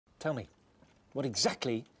Tell me, what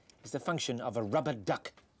exactly is the function of a rubber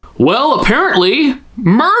duck? Well, apparently,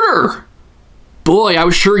 murder! Boy, I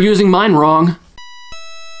was sure using mine wrong.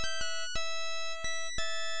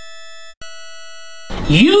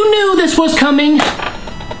 You knew this was coming!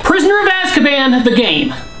 Prisoner of Azkaban, the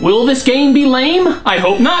game. Will this game be lame? I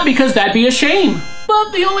hope not, because that'd be a shame.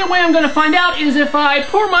 But the only way I'm gonna find out is if I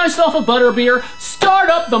pour myself a butterbeer,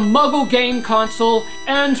 start up the Muggle game console,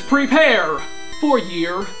 and prepare for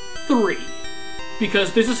year 3.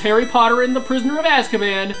 Because this is Harry Potter and the Prisoner of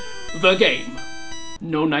Azkaban, the game.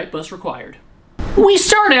 No night bus required. We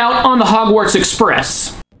start out on the Hogwarts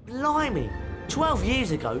Express. Blimey! 12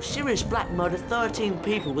 years ago, Sirius Black murdered 13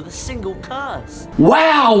 people with a single curse.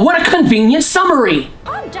 Wow, what a convenient summary!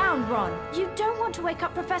 Calm down, Ron. You don't want to wake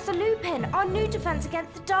up Professor Lupin, our new defense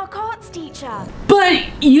against the dark arts teacher.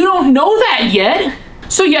 But you don't know that yet.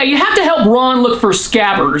 So yeah, you have to help Ron look for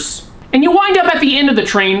scabbers. And you wind up at the end of the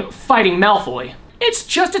train fighting Malfoy. It's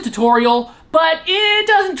just a tutorial, but it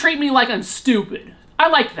doesn't treat me like I'm stupid. I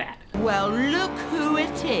like that. Well, look who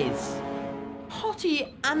it is.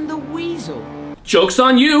 Potty and the Weasel. Joke's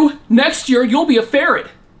on you. Next year, you'll be a ferret.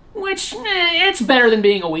 Which, it's better than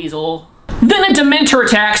being a weasel. Then a Dementor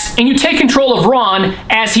attacks, and you take control of Ron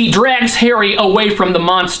as he drags Harry away from the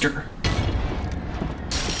monster.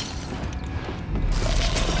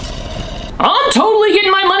 I'm totally getting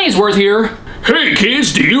my money's worth here. Hey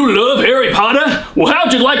kids, do you love Harry Potter? Well,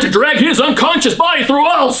 how'd you like to drag his unconscious body through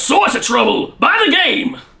all sorts of trouble? Buy the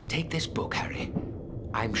game! Take this book, Harry.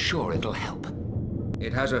 I'm sure it'll help.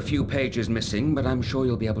 It has a few pages missing, but I'm sure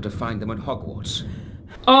you'll be able to find them at Hogwarts.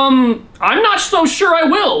 I'm not so sure I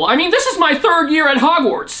will. I mean, this is my 3rd year at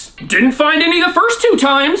Hogwarts. Didn't find any the first 2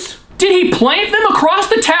 times. Did he plant them across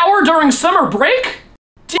the tower during summer break?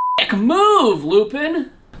 Dick move, Lupin.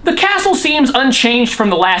 The castle seems unchanged from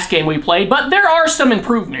the last game we played, but there are some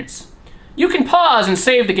improvements. You can pause and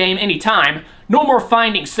save the game anytime. No more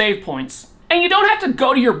finding save points. And you don't have to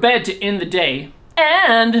go to your bed to end the day.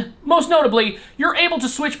 And, most notably, you're able to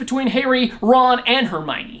switch between Harry, Ron, and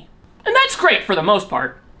Hermione. And that's great for the most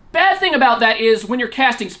part. Bad thing about that is when you're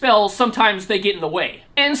casting spells, sometimes they get in the way.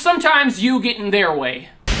 And sometimes you get in their way.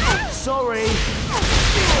 Sorry.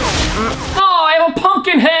 Oh, I have a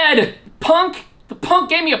pumpkin head! Punk? The punk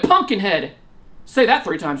gave me a pumpkin head. Say that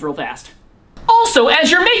 3 times real fast. Also,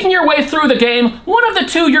 as you're making your way through the game, one of the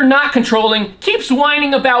 2 you're not controlling keeps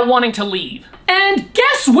whining about wanting to leave. And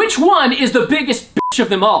guess which one is the biggest bitch of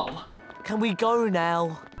them all? Can we go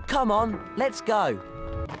now? Come on, let's go.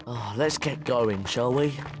 Oh, let's get going, shall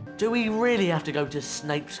we? Do we really have to go to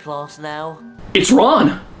Snape's class now? It's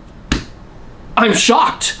Ron. I'm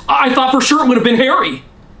shocked. I thought for sure it would have been Harry.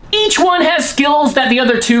 Each one has skills that the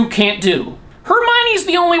other 2 can't do. Hermione's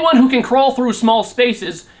the only one who can crawl through small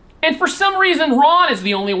spaces, and for some reason Ron is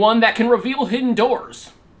the only one that can reveal hidden doors.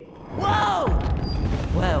 Whoa!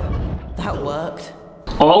 Well, that worked.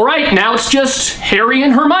 Alright, now it's just Harry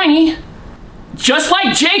and Hermione. Just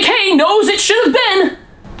like JK knows it should have been.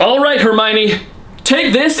 Alright, Hermione.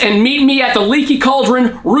 Take this and meet me at the Leaky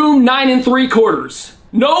Cauldron, room 9 3/4.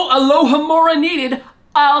 No Alohomora needed.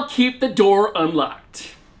 I'll keep the door unlocked.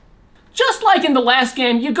 Just like in the last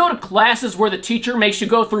game, you go to classes where the teacher makes you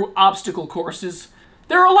go through obstacle courses.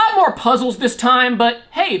 There are a lot more puzzles this time, but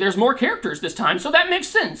hey, there's more characters this time, so that makes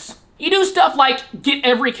sense. You do stuff like get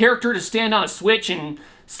every character to stand on a switch and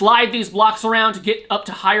slide these blocks around to get up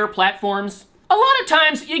to higher platforms. A lot of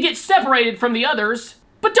times you get separated from the others,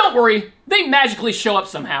 but don't worry, they magically show up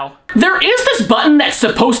somehow. There is this button that's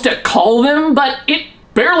supposed to call them, but it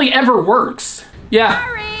barely ever works. Yeah,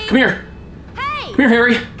 Harry! Come here. Hey! Come here,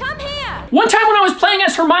 Harry. Come here! One time when I was playing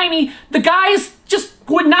as Hermione, the guys just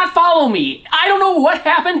would not follow me. I don't know what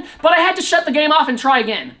happened, but I had to shut the game off and try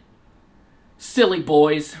again. Silly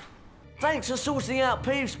boys. Thanks for sorting out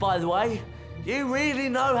Peeves, by the way. You really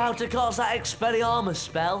know how to cast that Expelliarmus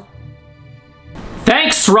spell.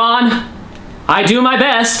 Thanks, Ron. I do my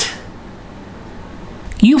best.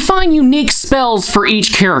 You find unique spells for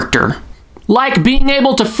each character, like being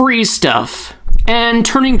able to freeze stuff, and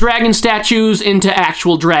turning dragon statues into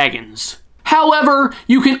actual dragons. However,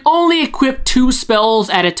 you can only equip 2 spells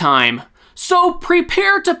at a time, so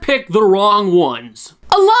prepare to pick the wrong ones.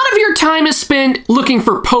 A lot of your time is spent looking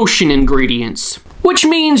for potion ingredients, which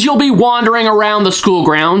means you'll be wandering around the school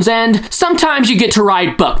grounds, and sometimes you get to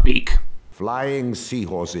ride Buckbeak. Flying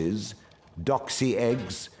seahorses, doxy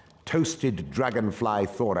eggs, toasted dragonfly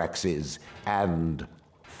thoraxes, and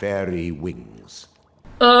fairy wings.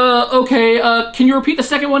 Okay, can you repeat the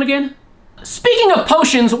second one again? Speaking of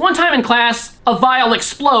potions, one time in class, a vial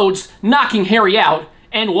explodes, knocking Harry out,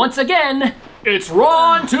 and once again, it's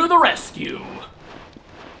Ron to the rescue.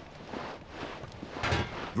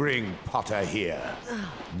 Bring Potter here.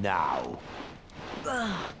 Now.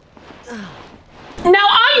 Now,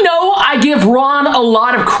 I know I give Ron a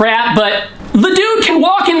lot of crap, but the dude can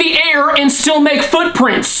walk in the air and still make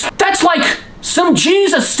footprints. That's like some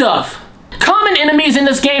Jesus stuff. Common enemies in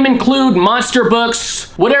this game include monster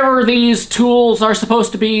books, whatever these tools are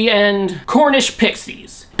supposed to be, and Cornish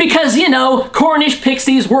pixies. Because, you know, Cornish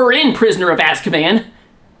pixies were in Prisoner of Azkaban.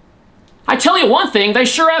 I tell you one thing, they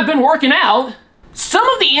sure have been working out. Some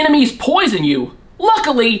of the enemies poison you.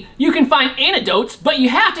 Luckily, you can find antidotes, but you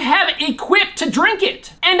have to have it equipped to drink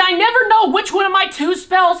it. And I never know which one of my 2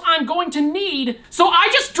 spells I'm going to need, so I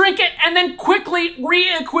just drink it and then quickly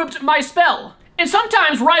re-equipped my spell. And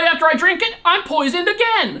sometimes right after I drink it, I'm poisoned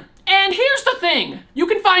again. And here's the thing, you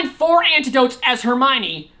can find 4 antidotes as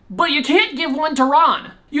Hermione, but you can't give one to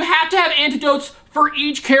Ron. You have to have antidotes for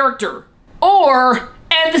each character. Or,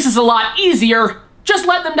 and this is a lot easier, just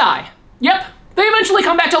let them die. Yep, they eventually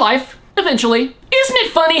come back to life. Eventually. Isn't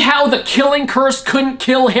it funny how the killing curse couldn't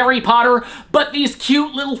kill Harry Potter, but these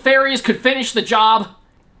cute little fairies could finish the job?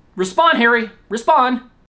 Respawn, Harry. Respawn.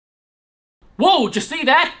 Whoa, did you see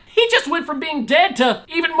that? He just went from being dead to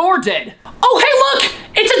even more dead. Oh, hey, look!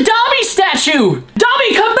 It's a Dobby statue!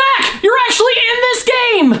 Dobby, come back! You're actually in this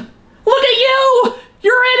game! Look at you!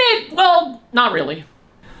 You're in it! Well, not really.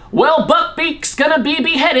 Well, Buckbeak's gonna be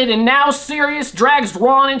beheaded, and now Sirius drags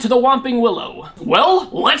Ron into the Whomping Willow. Well,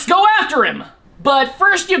 let's go after him! But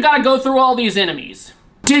first you gotta go through all these enemies.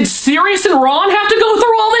 Did Sirius and Ron have to go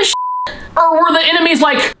through all this shit? Or were the enemies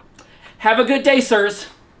like, have a good day, sirs?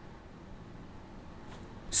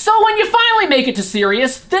 So when you finally make it to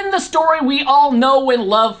Sirius, then the story we all know and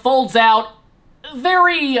love folds out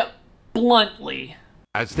very bluntly.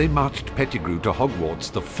 As they marched Pettigrew to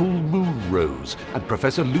Hogwarts, the full moon rose, and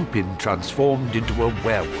Professor Lupin transformed into a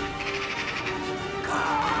werewolf.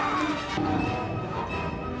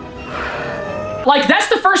 Like, that's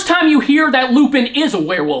the first time you hear that Lupin is a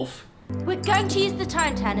werewolf. We're going to use the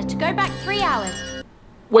time turner to go back 3 hours.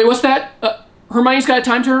 Wait, what's that? Hermione's got a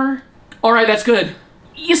time turner? Alright, that's good.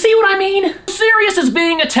 You see what I mean? Sirius is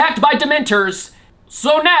being attacked by Dementors,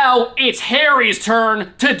 so now it's Harry's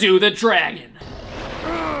turn to do the dragon.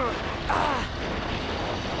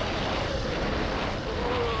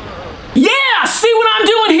 Yeah, see what I'm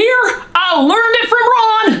doing here? I learned it from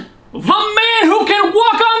Ron, the man who can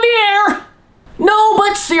walk on the air. No,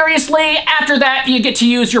 but seriously, after that you get to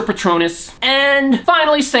use your Patronus and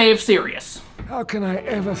finally save Sirius. How can I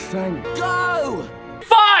ever thank... Go!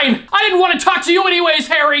 Fine! I didn't want to talk to you anyways,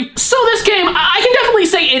 Harry! So this game, I can definitely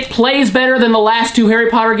say it plays better than the last 2 Harry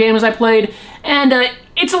Potter games I played, and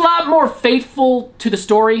it's a lot more faithful to the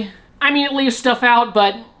story. I mean, it leaves stuff out,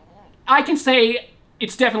 but I can say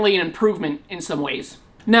it's definitely an improvement in some ways.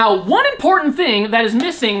 Now, one important thing that is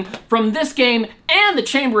missing from this game and the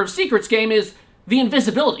Chamber of Secrets game is the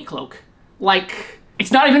invisibility cloak. Like,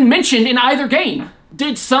 it's not even mentioned in either game.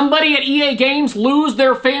 Did somebody at EA Games lose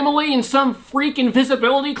their family in some freak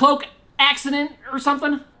invisibility cloak accident or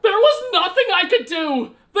something? There was nothing I could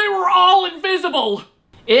do! They were all invisible!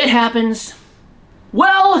 It happens.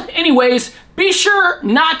 Well, anyways, be sure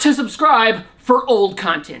not to subscribe for old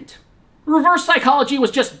content. Reverse psychology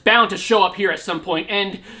was just bound to show up here at some point,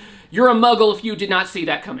 and you're a muggle if you did not see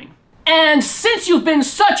that coming. And since you've been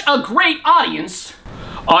such a great audience,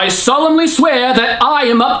 I solemnly swear that I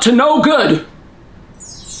am up to no good.